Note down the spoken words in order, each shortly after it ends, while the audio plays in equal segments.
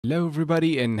Hello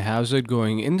everybody, and how's it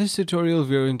going? In this tutorial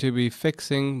we're going to be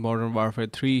fixing Modern Warfare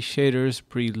 3 shaders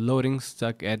preloading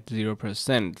stuck at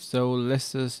 0%. So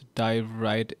let's just dive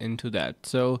right into that.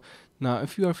 So now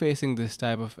if you are facing this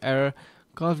type of error,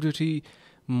 Call of Duty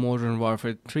Modern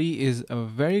Warfare 3 is a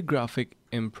very graphic,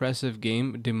 impressive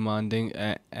game, demanding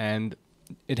and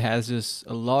it has just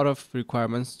a lot of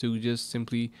requirements to just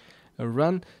simply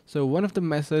run. So one of the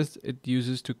methods it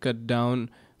uses to cut down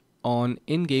on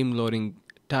in-game loading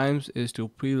times is to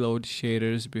preload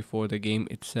shaders before the game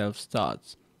itself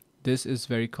starts. This is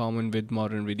very common with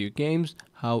modern video games.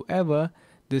 However,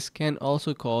 this can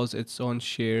also cause its own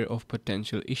share of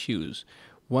potential issues.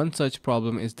 One such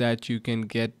problem is that you can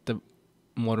get the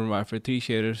Modern Warfare 3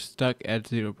 shader stuck at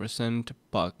 0%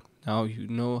 bug. Now you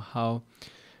know how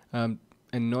um,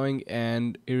 annoying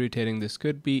and irritating this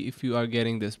could be if you are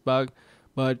getting this bug,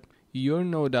 but you're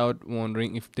no doubt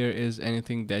wondering if there is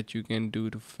anything that you can do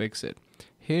to fix it.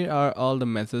 Here are all the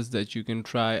methods that you can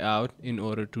try out in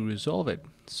order to resolve it.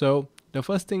 So the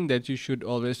first thing that you should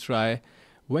always try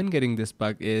when getting this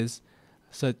bug is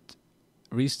such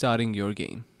restarting your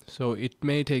game. So it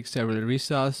may take several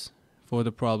restarts for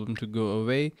the problem to go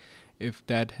away. If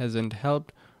that hasn't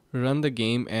helped, run the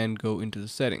game and go into the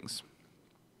settings.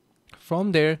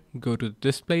 From there, go to the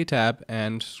display tab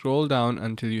and scroll down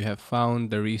until you have found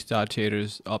the restart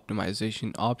shaders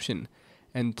optimization option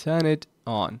and turn it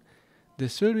on.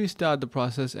 This will restart the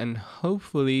process and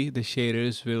hopefully the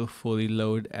shaders will fully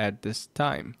load at this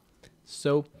time.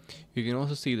 So you can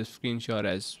also see the screenshot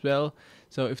as well.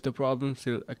 So if the problem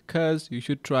still occurs, you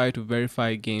should try to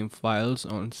verify game files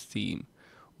on Steam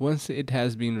once it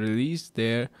has been released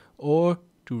there, or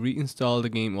to reinstall the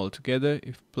game altogether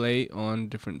if play on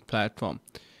different platform.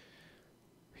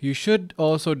 You should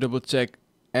also double check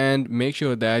and make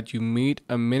sure that you meet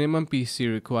a minimum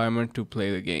PC requirement to play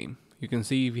the game. You can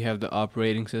see we have the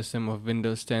operating system of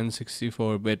Windows 10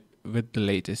 64-bit with the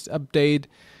latest update.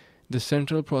 The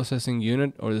central processing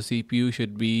unit or the CPU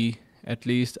should be at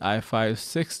least i5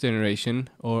 6th generation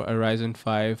or a Ryzen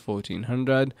 5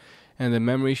 1400, and the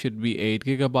memory should be 8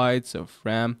 gigabytes of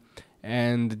RAM,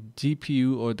 and the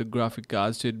GPU or the graphic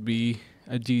card should be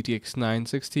a GTX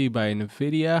 960 by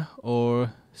Nvidia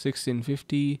or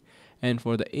 1650, and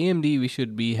for the AMD we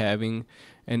should be having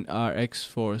an RX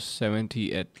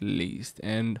 470 at least,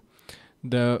 and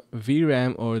the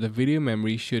VRAM or the video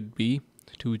memory should be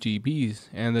 2 GBs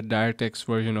and the DirectX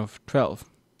version of 12.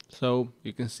 So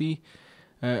you can see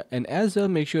and as well,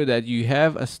 make sure that you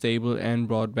have a stable and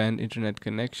broadband internet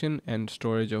connection and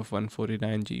storage of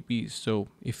 149 GB. So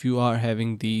if you are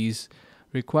having these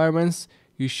requirements,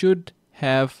 you should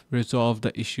have resolved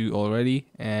the issue already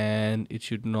and it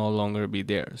should no longer be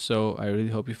there. So I really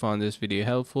hope you found this video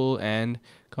helpful, and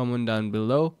comment down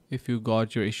below if you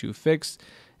got your issue fixed.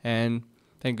 And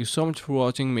thank you so much for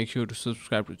watching. Make sure to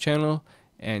subscribe to the channel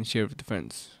and share with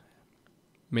friends.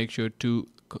 Make sure to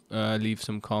leave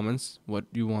some comments what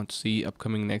you want to see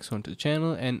upcoming next onto the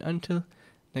channel, and until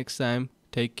next time,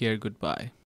 take care,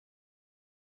 goodbye.